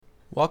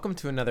Welcome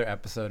to another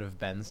episode of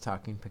Ben's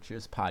Talking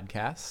Pictures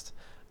podcast.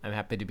 I'm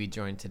happy to be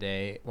joined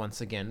today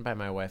once again by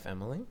my wife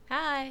Emily.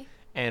 Hi.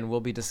 And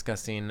we'll be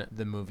discussing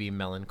the movie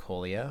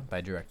Melancholia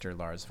by director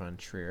Lars von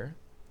Trier.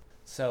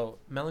 So,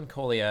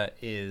 Melancholia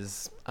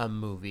is a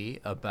movie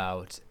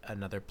about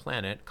another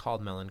planet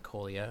called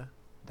Melancholia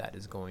that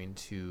is going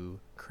to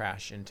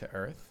crash into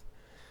Earth.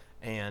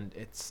 And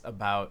it's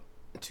about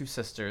two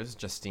sisters,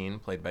 Justine,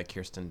 played by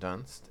Kirsten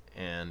Dunst,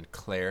 and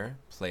Claire,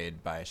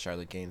 played by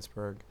Charlotte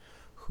Gainsbourg,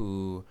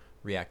 who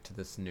react to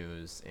this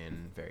news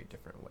in very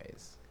different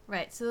ways.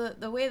 Right. So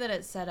the way that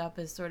it's set up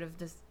is sort of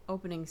this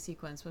opening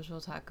sequence, which we'll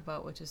talk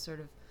about, which is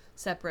sort of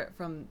separate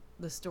from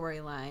the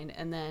storyline.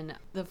 And then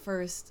the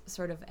first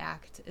sort of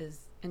act is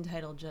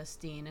entitled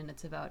Justine, and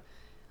it's about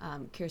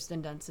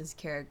Kirsten Dunst's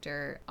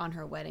character on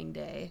her wedding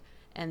day.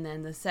 And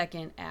then the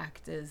second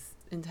act is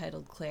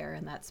entitled Claire,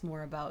 and that's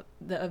more about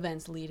the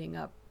events leading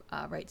up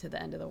right to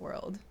the end of the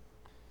world.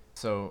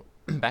 So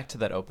back to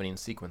that opening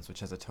sequence,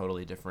 which has a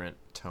totally different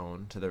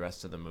tone to the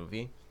rest of the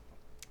movie.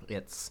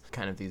 It's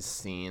kind of these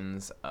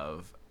scenes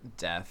of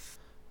death,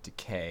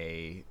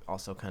 decay,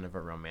 also kind of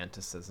a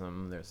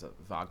romanticism. There's a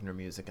Wagner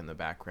music in the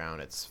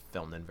background. It's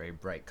filmed in very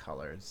bright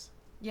colors.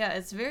 Yeah,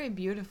 it's very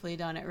beautifully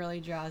done. It really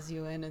draws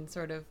you in and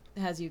sort of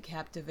has you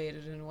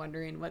captivated and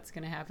wondering what's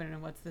going to happen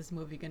and what's this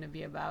movie going to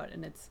be about.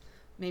 And it's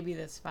maybe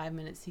this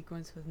 5-minute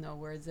sequence with no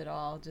words at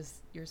all.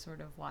 Just you're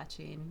sort of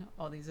watching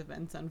all these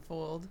events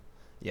unfold.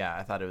 Yeah,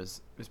 I thought it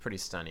was pretty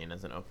stunning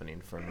as an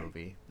opening for a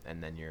movie.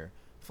 And then you're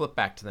flip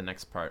back to the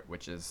next part,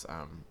 which is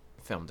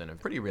filmed in a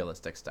pretty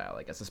realistic style,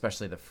 I guess,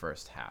 especially the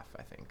first half,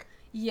 I think.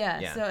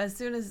 Yeah. So as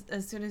soon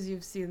as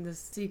you've seen this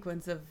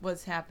sequence of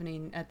what's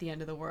happening at the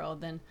end of the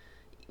world, then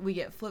we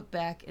get flipped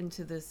back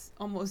into this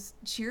almost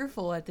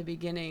cheerful at the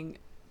beginning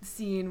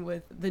scene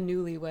with the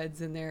newlyweds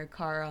in their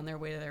car on their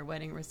way to their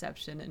wedding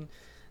reception, and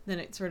then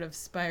it sort of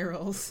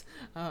spirals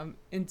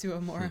into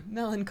a more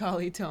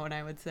melancholy tone,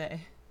 I would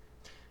say.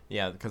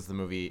 Yeah, because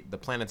the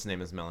planet's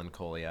name is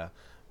Melancholia,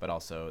 but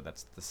also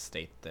that's the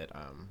state that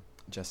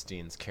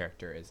Justine's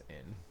character is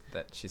in,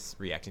 that she's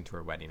reacting to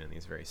her wedding in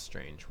these very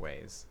strange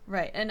ways.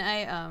 Right, and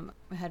I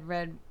had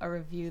read a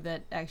review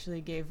that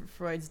actually gave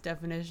Freud's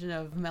definition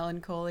of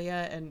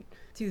melancholia, and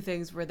two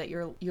things were that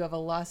you have a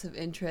loss of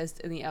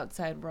interest in the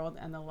outside world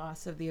and the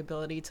loss of the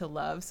ability to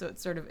love. So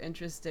it's sort of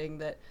interesting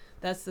that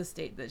that's the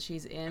state that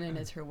she's in, and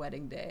it's her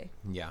wedding day.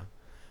 Yeah.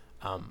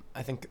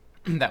 I think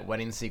that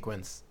wedding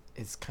sequence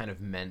is kind of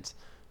meant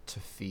to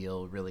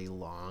feel really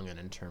long and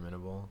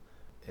interminable.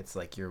 It's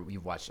like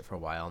you've watched it for a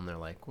while and they're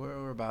like,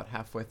 we're about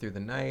halfway through the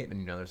night,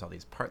 and there's all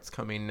these parts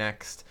coming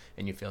next,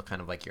 and you feel kind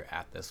of like you're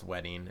at this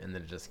wedding, and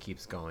then it just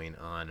keeps going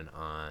on, and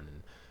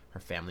her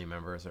family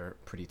members are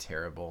pretty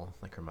terrible,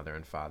 like her mother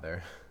and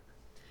father.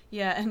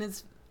 Yeah, and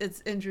it's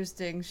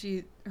interesting.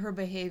 Her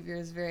behavior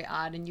is very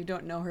odd, and you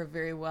don't know her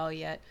very well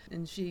yet.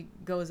 And she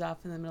goes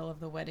off in the middle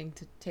of the wedding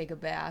to take a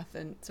bath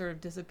and sort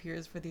of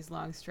disappears for these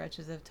long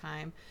stretches of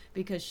time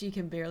because she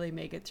can barely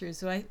make it through.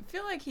 So I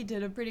feel like he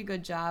did a pretty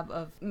good job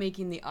of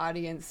making the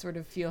audience sort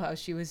of feel how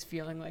she was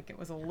feeling, like it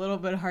was a little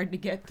bit hard to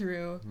get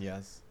through.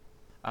 Yes.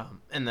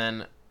 And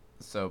then,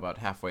 so about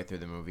halfway through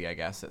the movie, I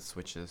guess, it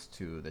switches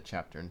to the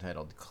chapter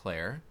entitled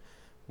Claire,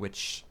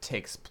 which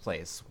takes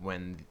place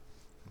when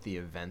the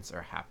events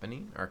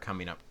are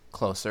coming up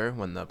closer,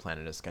 when the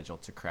planet is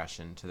scheduled to crash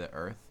into the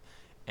Earth.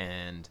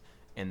 And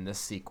in this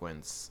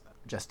sequence,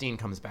 Justine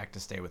comes back to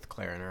stay with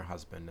Claire and her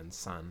husband and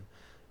son,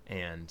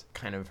 and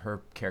kind of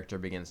her character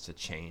begins to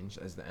change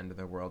as the end of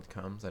the world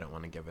comes. I don't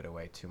want to give it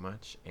away too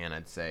much. And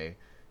I'd say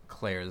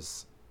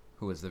Claire's,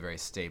 who is the very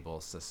stable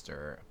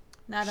sister,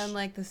 not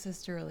unlike the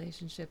sister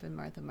relationship in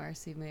Martha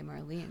Marcy, May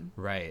Marlene.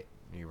 Right,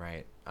 you're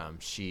right.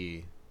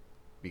 She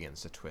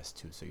begins to twist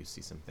too, so you see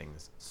some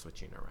things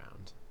switching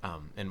around.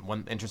 And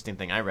one interesting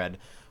thing I read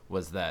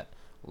was that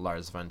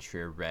Lars von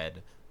Trier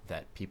read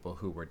that people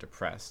who were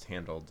depressed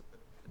handled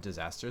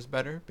disasters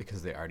better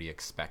because they already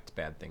expect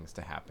bad things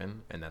to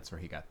happen, and that's where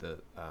he got the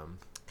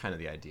kind of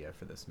the idea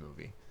for this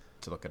movie,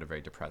 to look at a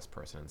very depressed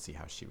person and see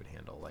how she would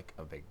handle like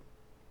a big,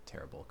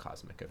 terrible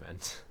cosmic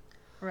event.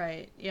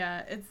 Right.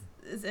 Yeah.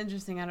 It's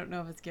interesting. I don't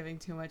know if it's giving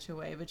too much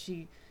away, but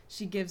she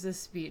gives a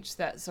speech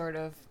that sort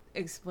of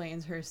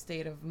explains her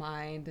state of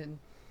mind, and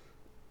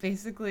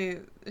basically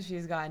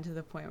she's gotten to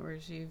the point where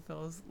she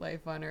feels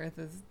life on Earth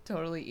is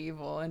totally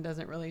evil and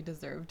doesn't really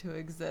deserve to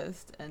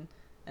exist,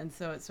 and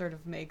so it sort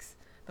of makes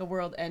the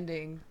world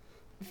ending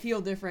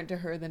feel different to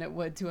her than it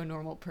would to a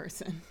normal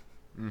person.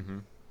 Mm-hmm.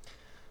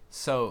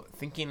 So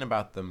thinking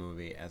about the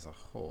movie as a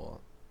whole,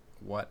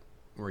 what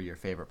were your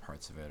favorite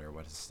parts of it, or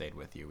what has stayed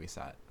with you? We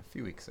saw it a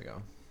few weeks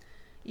ago.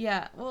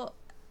 Yeah, well,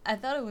 I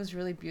thought it was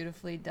really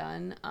beautifully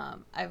done.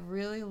 I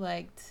really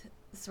liked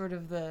sort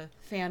of the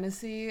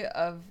fantasy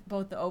of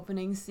both the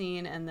opening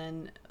scene and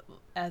then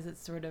as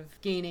it's sort of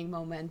gaining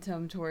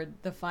momentum toward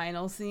the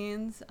final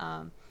scenes.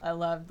 I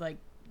loved like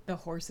the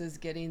horses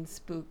getting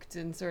spooked,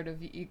 and sort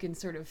of you can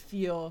sort of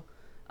feel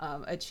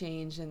a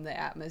change in the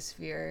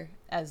atmosphere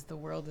as the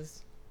world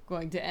is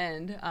going to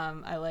end.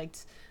 I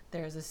liked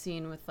there's a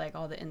scene with like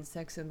all the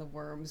insects and the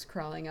worms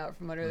crawling out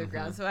from under the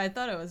ground. So I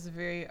thought it was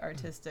very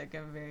artistic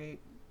and very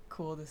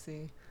cool to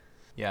see.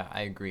 Yeah,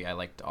 I agree. I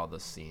liked all the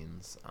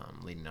scenes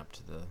leading up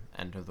to the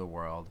end of the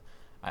world.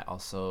 I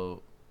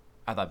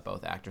thought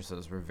both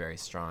actresses were very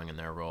strong in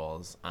their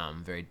roles,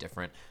 very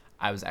different.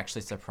 I was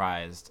actually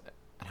surprised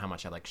at how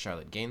much I liked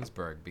Charlotte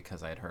Gainsbourg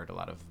because I had heard a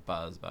lot of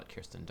buzz about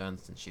Kirsten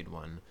Dunst, and she'd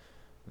won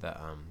the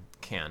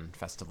Cannes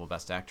Festival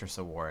Best Actress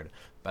Award.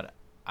 But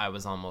I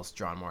was almost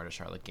drawn more to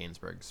Charlotte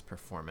Gainsbourg's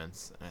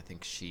performance, and I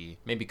think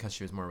maybe because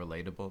she was more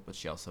relatable, but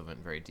she also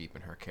went very deep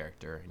in her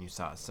character, and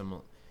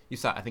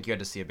I think you had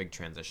to see a big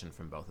transition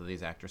from both of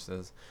these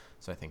actresses,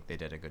 so I think they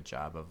did a good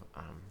job of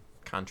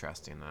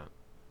contrasting that.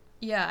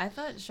 Yeah, I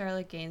thought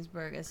Charlotte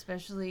Gainsbourg,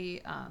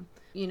 especially,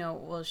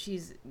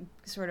 she's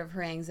sort of,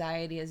 her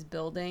anxiety is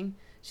building.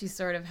 She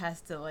sort of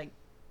has to, like,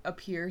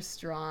 appear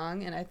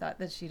strong, and I thought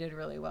that she did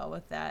really well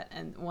with that.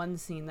 And one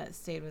scene that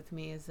stayed with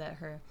me is that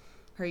her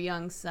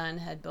young son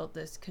had built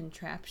this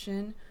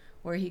contraption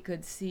where he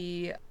could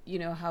see,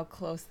 how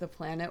close the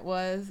planet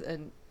was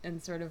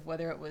and sort of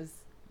whether it was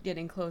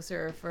getting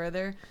closer or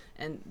further.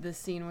 And the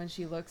scene when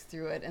she looks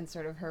through it and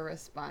sort of her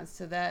response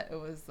to that, it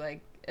was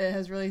like, it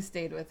has really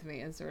stayed with me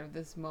in sort of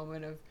this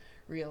moment of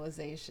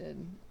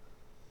realization.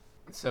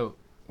 So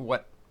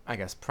what, I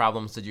guess,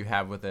 problems did you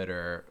have with it,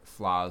 or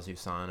flaws you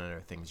saw in it, or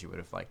things you would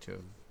have liked to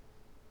have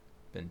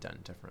been done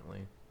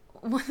differently?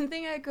 One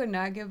thing I could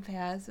not get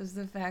past was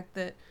the fact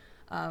that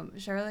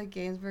Charlotte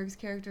Gainsbourg's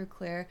character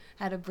Claire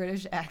had a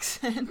British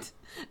accent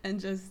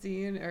and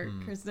Justine or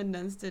Kirsten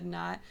Dunst did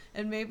not.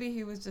 And maybe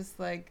he was just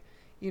like,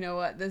 you know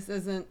what, this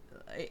isn't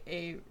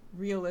a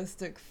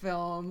realistic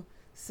film,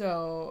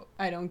 so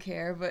I don't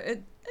care. But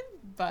it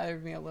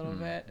bothered me a little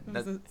bit. It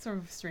was a sort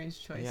of strange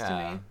choice to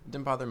me. It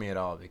didn't bother me at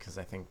all because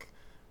I think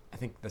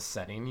the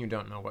setting, you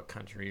don't know what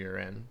country you're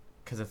in,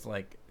 because it's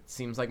like, it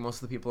seems like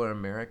most of the people are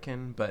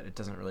American, but it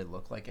doesn't really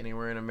look like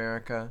anywhere in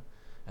America.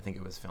 I think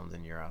it was filmed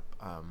in Europe.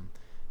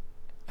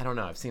 I don't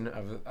know. I've seen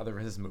other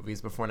his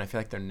movies before, and I feel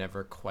like they're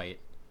never quite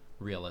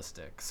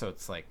realistic. So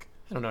it's like,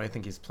 I don't know. I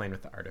think he's playing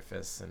with the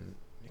artifice, and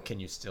can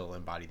you still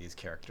embody these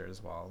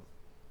characters while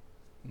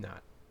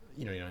not,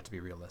 you don't have to be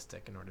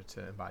realistic in order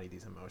to embody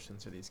these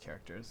emotions or these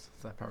characters.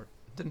 So that part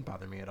didn't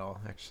bother me at all,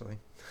 actually.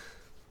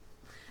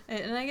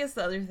 And I guess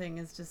the other thing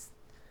is just,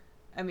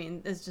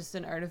 it's just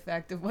an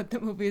artifact of what the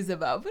movie is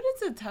about, but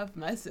it's a tough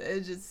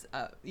message. It's,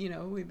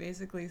 we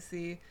basically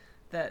see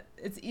that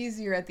it's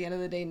easier at the end of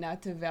the day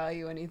not to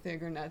value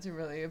anything or not to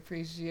really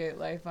appreciate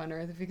life on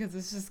Earth because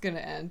it's just going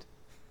to end.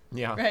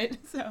 Yeah. Right?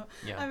 So,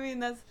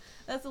 yeah.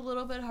 That's a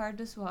little bit hard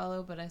to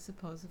swallow, but I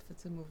suppose if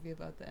it's a movie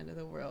about the end of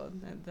the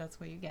world, that's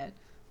what you get.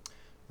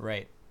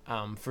 Right.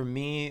 For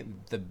me,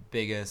 the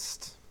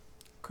biggest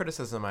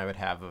criticism I would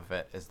have of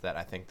it is that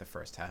I think the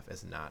first half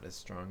is not as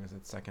strong as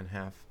its second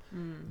half.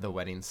 The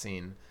wedding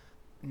scene,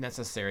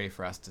 necessary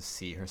for us to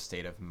see her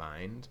state of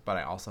mind, but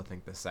I also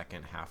think the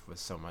second half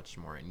was so much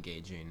more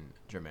engaging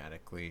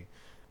dramatically,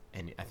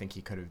 and I think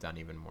he could have done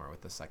even more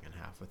with the second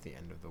half with the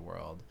end of the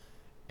world,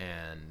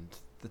 and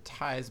the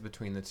ties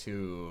between the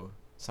two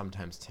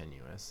sometimes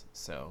tenuous.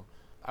 So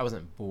I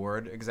wasn't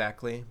bored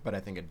exactly, but I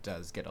think it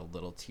does get a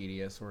little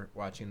tedious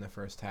watching the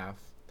first half.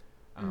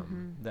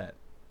 That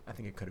I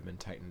think it could have been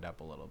tightened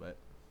up a little bit.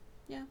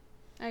 Yeah,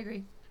 I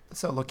agree.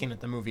 So looking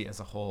at the movie as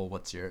a whole,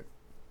 what's your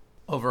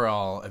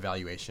overall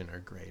evaluation or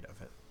grade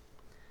of it?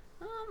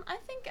 I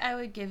think I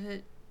would give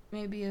it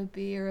maybe a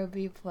B or a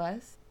B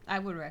plus. I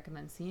would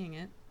recommend seeing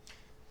it.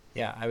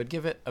 Yeah, I would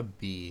give it a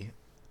B,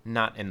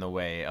 not in the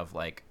way of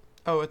like,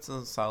 oh, it's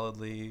a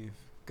solidly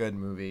good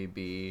movie,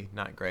 B,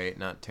 not great,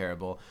 not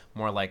terrible.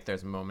 More like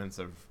there's moments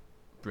of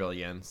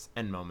brilliance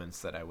and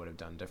moments that I would have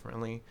done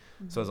differently.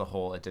 So as a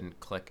whole, it didn't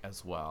click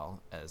as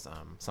well as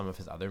some of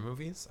his other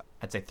movies.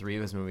 I'd say 3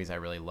 of his movies I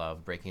really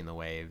love: Breaking the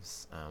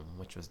Waves,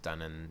 which was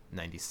done in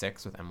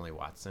 '96 with Emily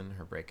Watson,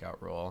 her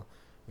breakout role,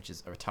 which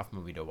is a tough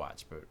movie to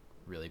watch but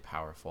really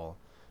powerful.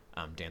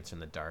 Dancer in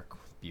the Dark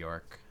with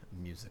Bjork,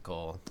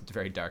 musical,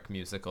 very dark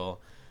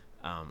musical,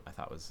 I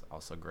thought was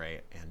also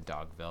great. And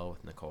Dogville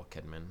with Nicole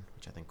Kidman,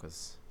 which I think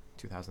was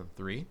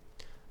 2003.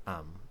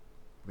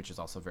 Which is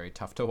also very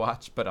tough to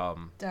watch, but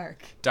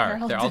dark. They're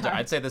all dark.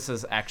 I'd say this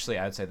is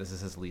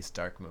his least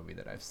dark movie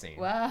that I've seen.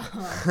 Wow.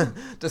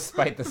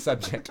 Despite the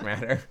subject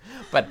matter,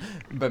 but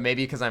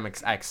maybe because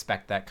I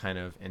expect that kind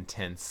of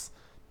intense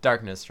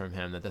darkness from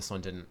him, that this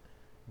one didn't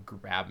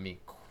grab me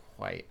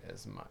quite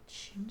as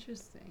much.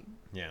 Interesting.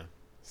 Yeah.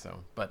 So,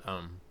 but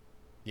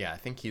I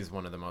think he's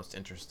one of the most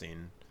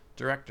interesting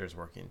directors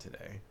working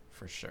today,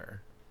 for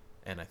sure,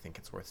 and I think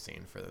it's worth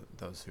seeing for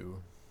those who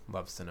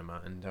love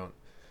cinema and don't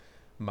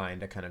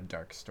mind a kind of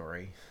dark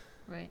story.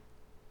 Right.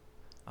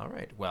 All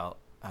right. Well,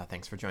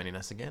 thanks for joining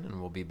us again, and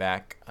we'll be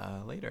back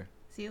later.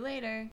 See you later.